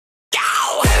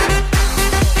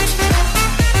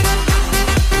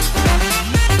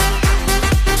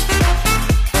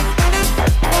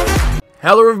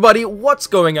Hello everybody, what's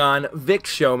going on? Vic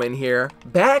Showman here,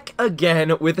 back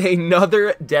again with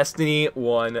another Destiny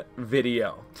 1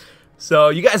 video. So,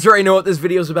 you guys already know what this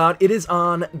video is about. It is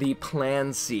on the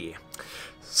Plan C.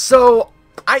 So,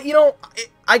 I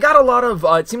got a lot of,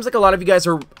 it seems like a lot of you guys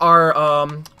would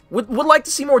like to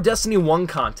see more Destiny 1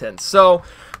 content. So,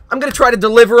 I'm going to try to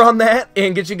deliver on that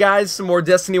and get you guys some more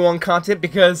Destiny 1 content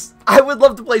because I would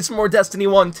love to play some more Destiny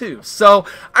 1 too. So,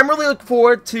 I'm really looking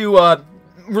forward to,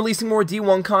 releasing more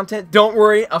D1 content. Don't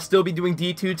worry, I'll still be doing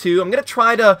D2 too. I'm gonna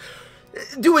try to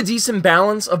do a decent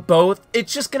balance of both.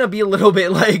 It's just gonna be a little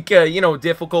bit like,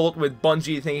 difficult with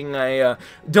Bungie thinking I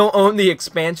don't own the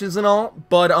expansions and all.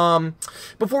 But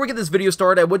before we get this video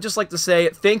started, I would just like to say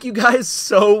thank you guys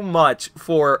so much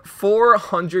for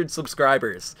 400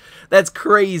 subscribers. That's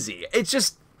crazy. It's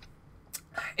just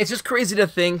crazy to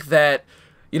think that,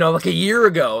 like a year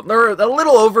ago, or a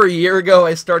little over a year ago,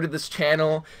 I started this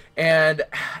channel, and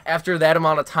after that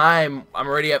amount of time, I'm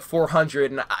already at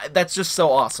 400, and that's just so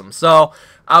awesome. So,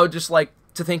 I would just like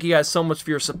to thank you guys so much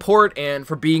for your support, and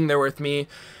for being there with me,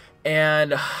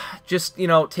 and just,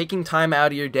 taking time out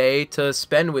of your day to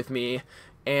spend with me,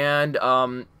 and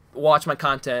watch my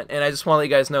content, and I just want to let you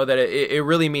guys know that it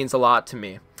really means a lot to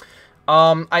me.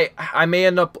 I may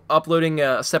end up uploading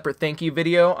a separate thank you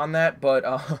video on that, but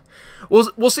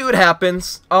we'll see what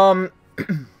happens.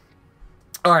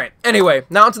 Alright, anyway,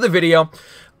 now onto the video.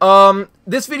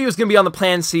 This video is going to be on the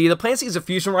Plan C. The Plan C is a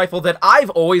fusion rifle that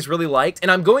I've always really liked,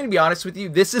 and I'm going to be honest with you,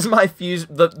 this is my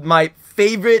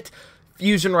favorite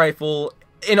fusion rifle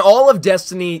in all of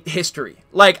Destiny history.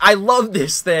 Like, I love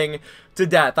this thing to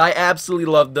death. I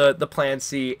absolutely love the Plan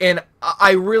C, and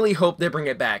I really hope they bring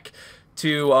it back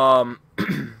to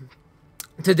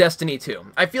to Destiny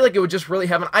 2. I feel like it would just really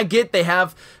have I get they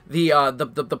have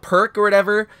the perk or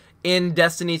whatever in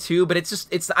Destiny 2, but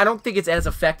I don't think it's as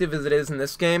effective as it is in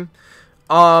this game.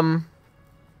 But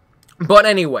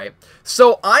anyway,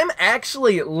 so I'm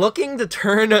actually looking to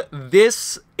turn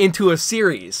this into a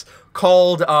series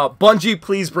called Bungie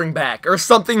Please Bring Back, or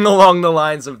something along the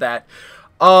lines of that.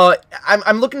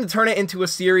 I'm looking to turn it into a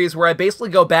series where I basically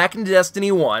go back into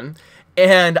Destiny 1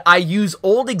 and I use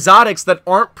old exotics that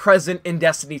aren't present in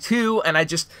Destiny 2, and I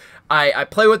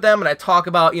play with them, and I talk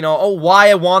about, why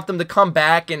I want them to come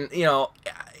back, and,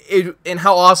 and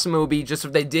how awesome it would be just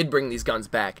if they did bring these guns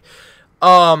back.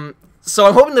 So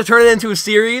I'm hoping to turn it into a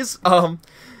series,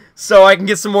 so I can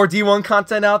get some more D1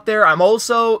 content out there. I'm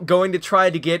also going to try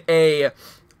to get a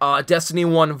Destiny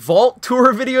 1 Vault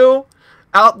Tour video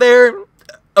out there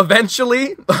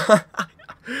eventually.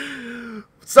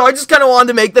 So I just kind of wanted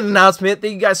to make that announcement.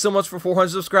 Thank you guys so much for 400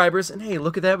 subscribers. And hey,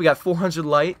 look at that. We got 400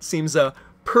 light. Seems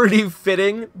pretty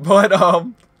fitting. But,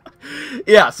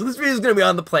 yeah. So this video is going to be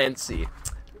on the Plan C.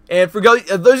 And for those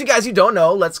of you guys who don't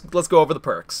know, let's go over the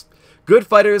perks. Good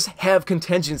fighters have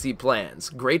contingency plans.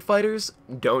 Great fighters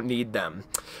don't need them.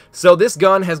 So this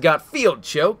gun has got Field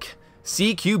Choke,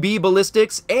 CQB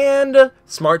ballistics, and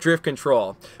smart drift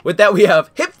control. With that, we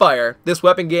have hip fire. This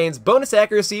weapon gains bonus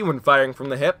accuracy when firing from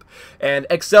the hip, and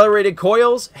accelerated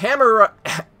coils, hammer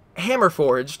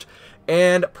forged,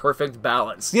 and perfect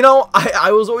balance.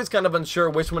 I was always kind of unsure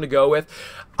which one to go with.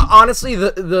 Honestly,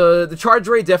 the charge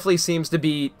rate definitely seems to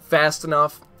be fast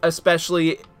enough,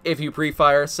 especially if you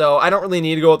pre-fire, so I don't really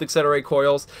need to go with accelerated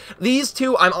coils. These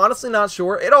two, I'm honestly not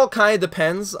sure. It all kind of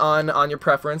depends on your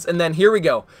preference. And then here we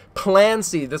go. Plan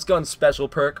C, this gun's special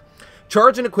perk.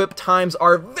 Charge and equip times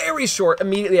are very short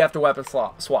immediately after weapon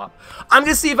swap. I'm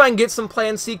going to see if I can get some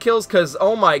Plan C kills, because,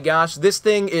 oh my gosh, this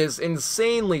thing is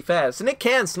insanely fast. And it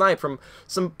can snipe from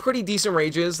some pretty decent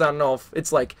ranges. I don't know if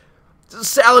it's like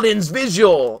Saladin's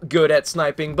visual good at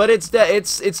sniping, but it's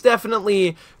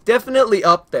definitely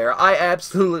up there. I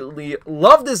absolutely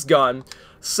love this gun.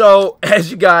 So,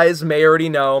 as you guys may already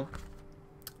know,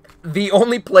 the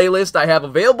only playlist I have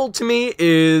available to me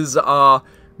is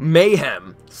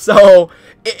Mayhem. So,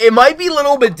 it might be a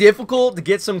little bit difficult to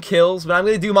get some kills, but I'm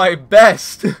going to do my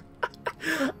best.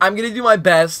 I'm going to do my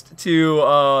best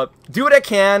to do what I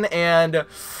can and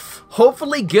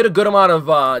hopefully get a good amount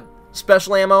of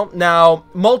special ammo. Now,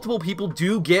 multiple people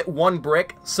do get 1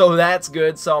 brick, so that's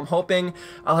good. So I'm hoping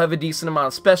I'll have a decent amount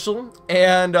of special,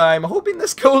 and I'm hoping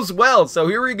this goes well. So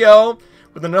here we go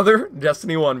with another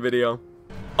Destiny 1 video.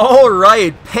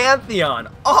 Alright,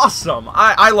 Pantheon. Awesome.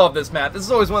 I love this map. This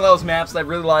is always one of those maps that I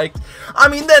really liked. I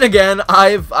mean, then again,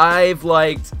 I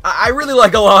really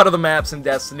like a lot of the maps in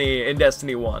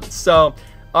Destiny 1. So,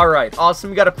 alright, awesome.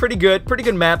 We got a pretty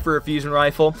good map for a fusion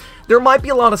rifle. There might be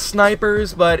a lot of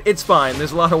snipers, but it's fine.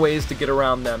 There's a lot of ways to get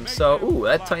around them. So, ooh,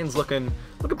 that Titan's looking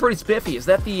Looking pretty spiffy. Is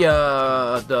that the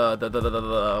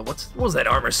what was that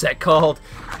armor set called?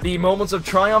 The Moments of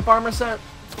Triumph armor set?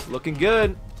 Looking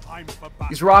good.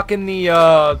 He's rocking the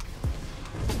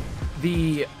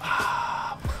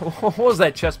what was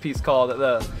that chest piece called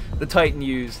that the Titan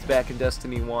used back in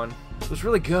Destiny 1? It was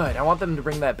really good. I want them to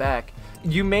bring that back.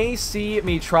 You may see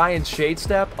me try and shade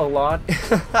step a lot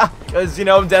because, you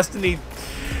know, Destiny,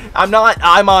 I'm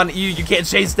on you can't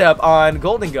shade step on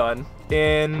Golden Gun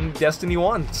in Destiny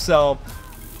 1. So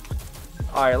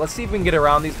alright, let's see if we can get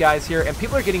around these guys here. And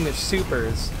people are getting their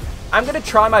supers. I'm gonna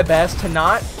try my best to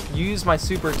not use my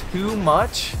super too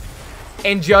much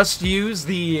and just use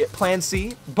the Plan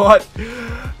C, but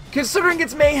considering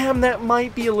it's mayhem, that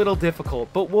might be a little difficult.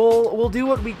 But we'll do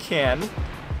what we can.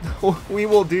 We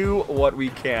will do what we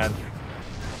can.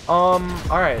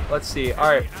 Alright, let's see.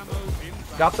 Alright.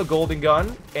 Got the golden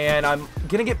gun, and I'm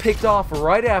gonna get picked off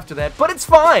right after that, but it's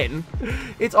fine.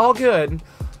 It's all good.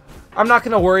 I'm not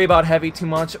gonna worry about heavy too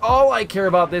much. All I care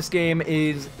about this game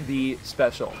is the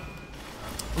special,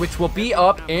 which will be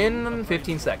up in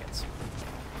 15 seconds.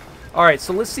 Alright,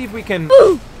 so let's see if we can...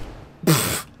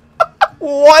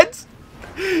 What?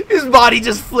 His body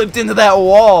just flipped into that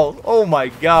wall. Oh my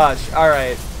gosh.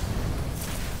 Alright.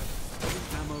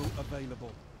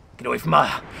 Get away from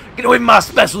my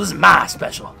special. This is my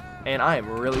special. And I am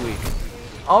really weak.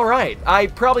 Alright. I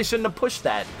probably shouldn't have pushed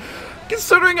that,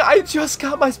 considering I just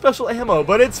got my special ammo,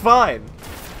 but it's fine.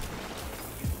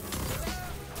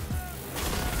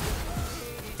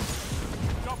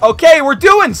 Okay, we're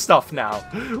doing stuff now.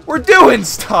 We're doing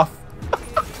stuff.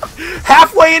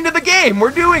 Halfway into the game, we're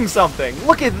doing something.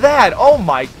 Look at that. Oh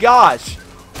my gosh.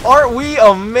 Aren't we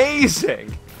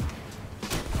amazing?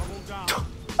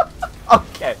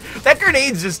 Okay. That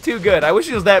grenade's just too good. I wish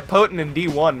it was that potent in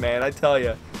D1, man. I tell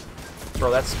you.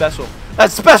 Bro, that's special.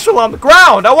 That's special on the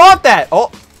ground. I want that.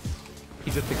 Oh.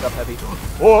 He just picked up heavy.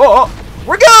 Oh,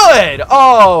 we're good.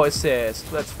 Oh,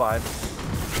 assist. That's fine.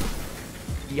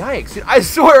 Yikes. I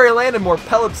swear I landed more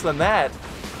pellets than that.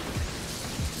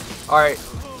 Alright.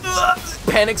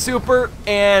 Panic super,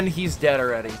 and he's dead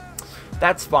already.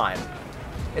 That's fine.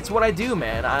 It's what I do,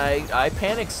 man. I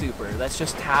panic super. That's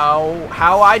just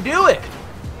how I do it.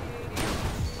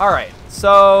 Alright.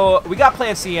 So, we got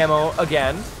Plan C ammo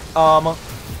again.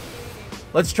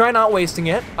 Let's try not wasting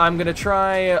it. I'm gonna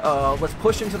try, let's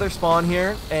push into their spawn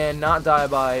here and not die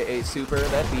by a super.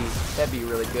 That'd be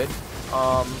really good.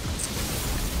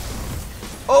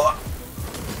 Oh!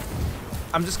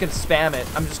 I'm just gonna spam it.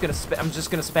 I'm just gonna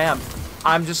spam.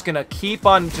 I'm just gonna keep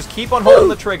on holding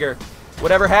the trigger.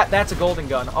 Whatever that's a golden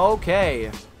gun.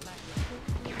 Okay.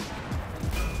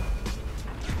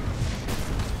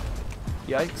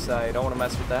 Yikes, I don't want to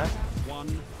mess with that.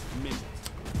 1 minute.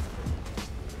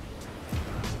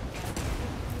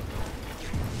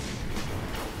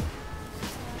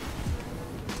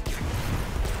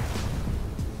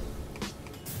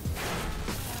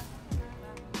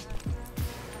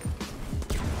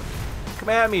 Come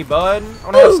at me, bud. I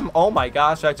wanna have some. Oh my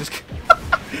gosh, I just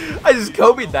I just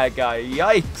Kobe'd that guy.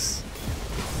 Yikes.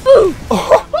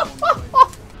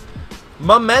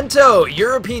 Memento,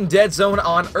 European Dead Zone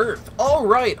on Earth.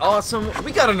 Alright, awesome.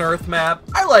 We got an Earth map.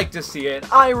 I like to see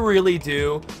it. I really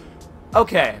do.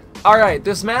 Okay. Alright,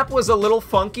 this map was a little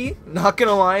funky. Not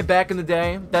gonna lie, back in the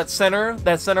day. That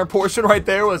center portion right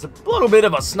there was a little bit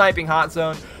of a sniping hot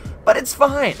zone. But it's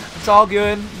fine. It's all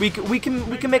good. We can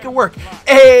make it work.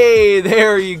 Hey,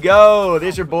 there you go.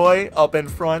 There's your boy up in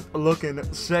front, looking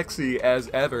sexy as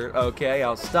ever. Okay,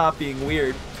 I'll stop being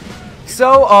weird.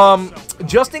 So,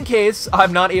 just in case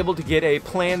I'm not able to get a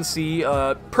Plan C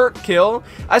perk kill,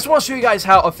 I just want to show you guys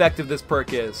how effective this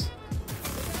perk is.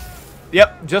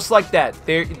 Yep, just like that.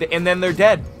 And then they're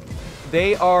dead.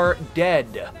 They are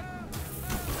dead.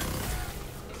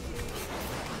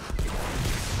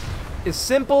 As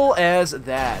simple as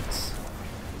that.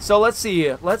 So let's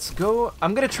see. Let's go.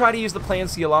 I'm going to try to use the Plan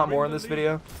C a lot more in this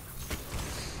video.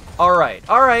 Alright.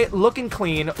 Alright. Looking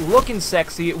clean. Looking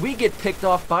sexy. We get picked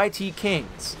off by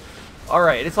T-Kings.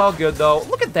 Alright. It's all good, though.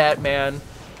 Look at that, man.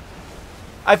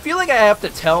 I feel like I have to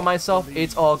tell myself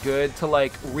it's all good to,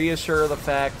 like, reassure the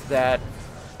fact that,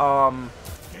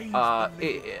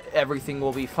 everything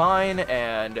will be fine,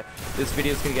 and this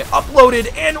video is gonna get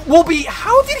uploaded, and we'll be.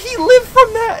 How did he live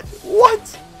from that?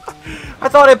 What? I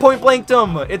thought I point blanked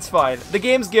him. It's fine. The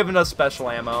game's giving us special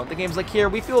ammo. The game's like, here,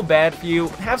 we feel bad for you.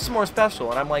 Have some more special,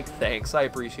 and I'm like, thanks. I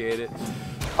appreciate it.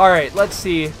 All right, let's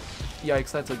see.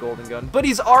 Yikes, that's a golden gun, but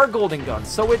he's our golden gun,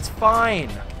 so it's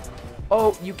fine.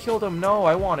 Oh, you killed him. No,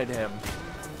 I wanted him.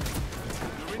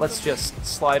 Let's just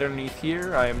slide underneath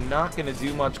here. I am not going to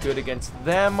do much good against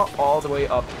them. All the way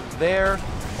up there.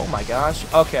 Oh my gosh.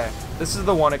 Okay, this is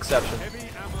the one exception.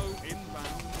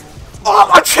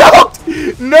 Oh, I choked!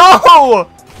 No!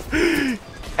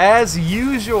 As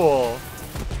usual.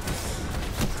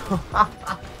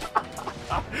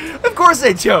 Of course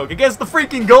they choke against the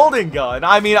freaking golden gun.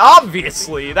 I mean,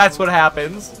 obviously, that's what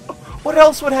happens. What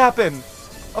else would happen?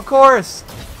 Of course.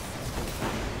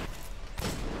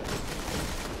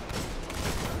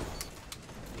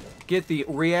 Get the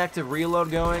reactive reload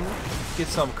going. Get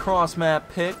some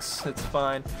cross-map picks. It's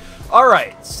fine.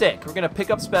 Alright, sick. We're gonna pick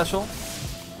up special.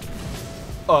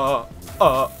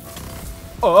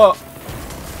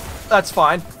 That's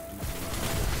fine.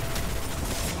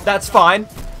 That's fine.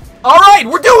 Alright,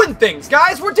 we're doing things,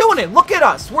 guys. We're doing it. Look at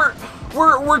us. We're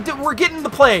getting the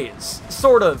plays,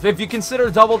 sort of, if you consider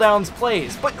Double Down's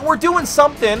plays. But we're doing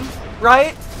something,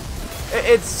 right?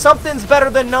 It's something's better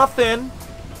than nothing.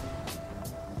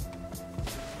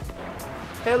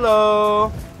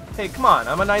 Hello. Hey, come on.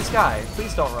 I'm a nice guy.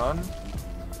 Please don't run.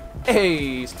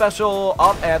 Hey, special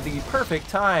up at the perfect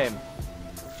time.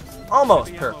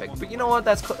 Almost perfect, but you know what?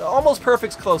 That's almost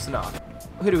perfect's close enough.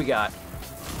 Who do we got?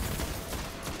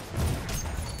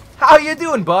 How you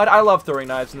doing, bud? I love throwing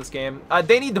knives in this game.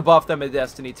 They need to buff them in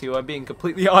Destiny 2. I'm being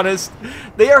completely honest.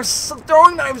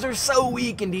 Throwing knives are so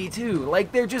weak in D2.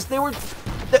 Like they were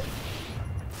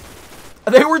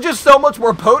just so much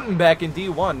more potent back in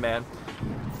D1, man.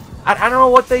 I don't know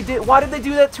what they did. Why did they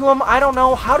do that to him? I don't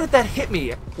know. How did that hit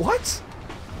me? What?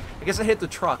 I guess I hit the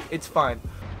truck. It's fine.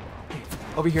 Hey,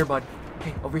 over here, bud.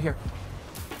 Hey, over here.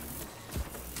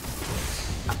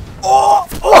 Oh!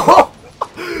 Oh!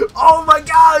 Oh my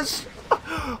gosh!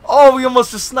 Oh, we almost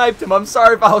just sniped him. I'm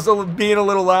sorry if I was being a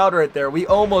little loud right there. We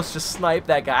almost just sniped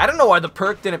that guy. I don't know why the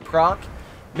perk didn't proc.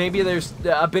 Maybe there's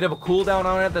a bit of a cooldown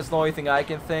on it. That's the only thing I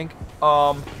can think.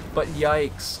 But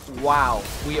yikes. Wow.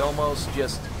 We almost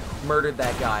just murdered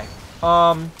that guy.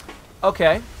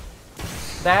 Okay.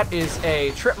 That is a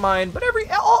trip mine, but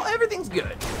everything's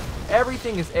good.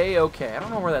 Everything is A-okay. I don't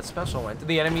know where that special went. Did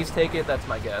the enemies take it? That's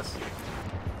my guess.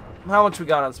 How much we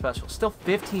got on special? Still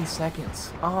 15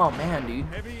 seconds. Oh, man, dude.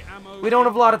 We don't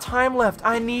have a lot of time left.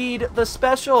 I need the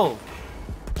special.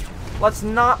 Let's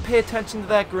not pay attention to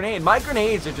that grenade. My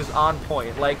grenades are just on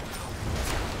point. Like,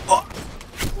 oh,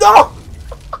 no!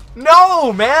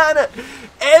 No, man!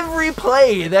 Every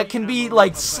play that can be,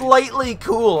 like, slightly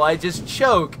cool, I just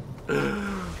choke.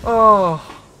 Oh.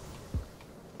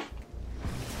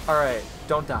 Alright,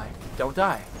 don't die. Don't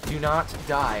die. Do not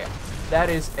die. That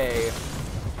is a...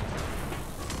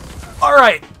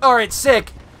 Alright,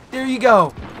 sick. There you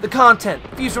go. The content.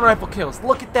 Fusion rifle kills.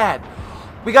 Look at that.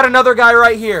 We got another guy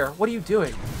right here. What are you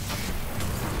doing?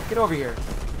 Get over here.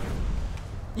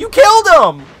 You killed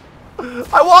him!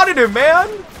 I wanted him, man!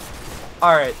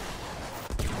 Alright.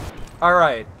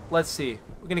 Alright, let's see.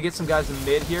 We're gonna get some guys in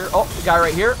mid here. Oh, the guy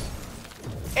right here.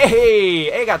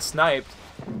 Hey, got sniped.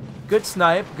 Good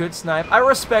snipe, good snipe. I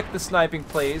respect the sniping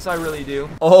plays, I really do.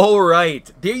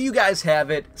 Alright, there you guys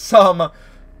have it. Some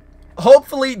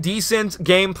hopefully decent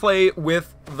gameplay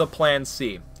with the Plan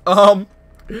C.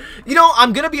 You know,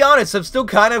 I'm gonna be honest, I'm still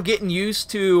kind of getting used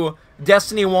to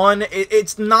Destiny 1.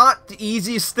 It's not the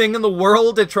easiest thing in the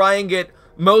world to try and get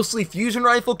mostly fusion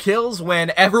rifle kills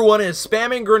when everyone is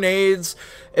spamming grenades,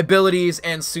 abilities,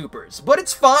 and supers. But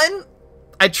it's fun.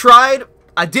 I tried.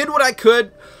 I did what I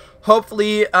could.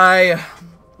 Hopefully, I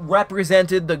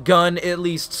represented the gun at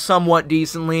least somewhat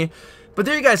decently. But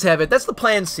there you guys have it. That's the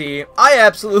Plan C. I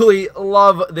absolutely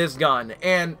love this gun.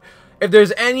 And if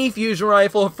there's any fusion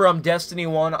rifle from Destiny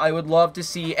 1 I would love to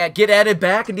see get added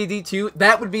back into D2,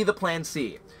 that would be the Plan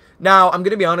C. Now, I'm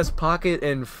going to be honest, Pocket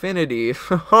Infinity,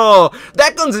 oh,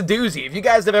 that gun's a doozy. If you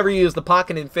guys have ever used the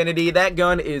Pocket Infinity, that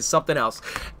gun is something else.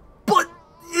 But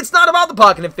it's not about the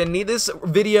Pocket Infinity. This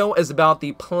video is about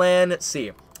the Plan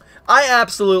C. I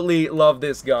absolutely love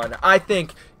this gun. I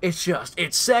think it's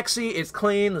sexy, it's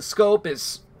clean, the scope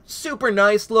is super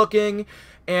nice looking,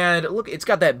 and look, it's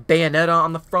got that bayonetta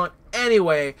on the front.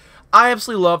 Anyway, I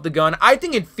absolutely love the gun. I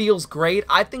think it feels great.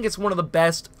 I think it's one of the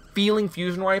best feeling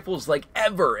fusion rifles like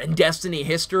ever in Destiny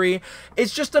history.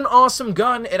 It's just an awesome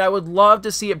gun, and I would love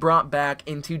to see it brought back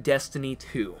into Destiny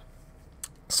 2.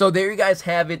 So there you guys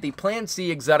have it, the Plan C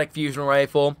exotic fusion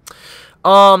rifle.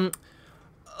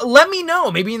 Let me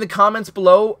know, maybe in the comments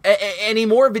below, any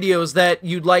more videos that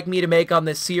you'd like me to make on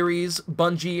this series.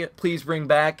 Bungie, please bring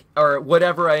back, or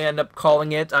whatever I end up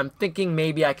calling it. I'm thinking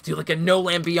maybe I could do like a No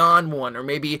Land Beyond one, or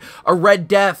maybe a Red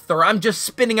Death, or I'm just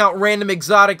spinning out random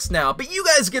exotics now. But you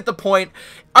guys get the point.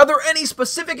 Are there any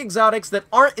specific exotics that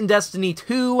aren't in Destiny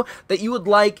 2 that you would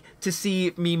like to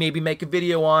see me maybe make a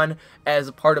video on as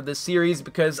a part of this series?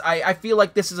 Because I feel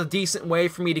like this is a decent way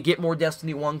for me to get more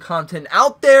Destiny 1 content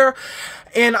out there,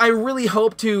 and I really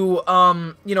hope to,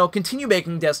 you know, continue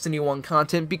making Destiny 1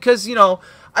 content because, you know,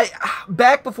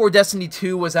 back before Destiny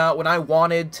 2 was out, when I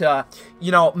wanted to,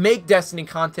 you know, make Destiny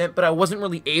content, but I wasn't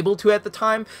really able to at the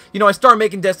time, you know, I started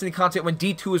making Destiny content when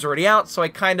D2 was already out, so I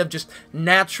kind of just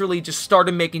naturally just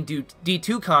started making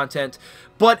D2 content,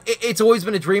 but it's always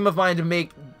been a dream of mine to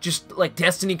make just, like,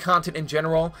 Destiny content in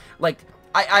general. Like,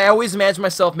 I always imagine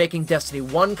myself making Destiny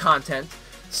 1 content,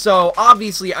 so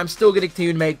obviously I'm still going to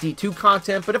continue to make D2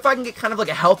 content, but if I can get kind of like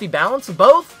a healthy balance of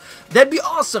both, that'd be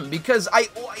awesome, because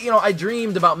I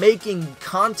dreamed about making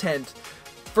content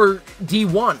for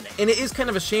D1, and it is kind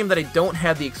of a shame that I don't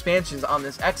have the expansions on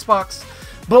this Xbox,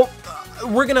 but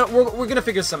we're gonna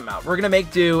figure something out. We're gonna make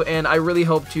do, and I really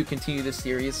hope to continue this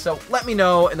series. So let me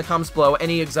know in the comments below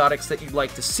any exotics that you'd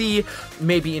like to see,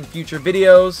 maybe in future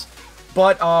videos.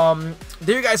 But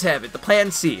there you guys have it, the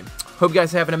Plan C. Hope you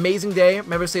guys have an amazing day.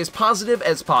 Remember to stay as positive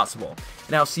as possible,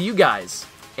 and I'll see you guys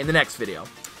in the next video.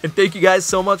 And thank you guys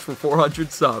so much for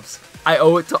 400 subs. I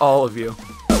owe it to all of you.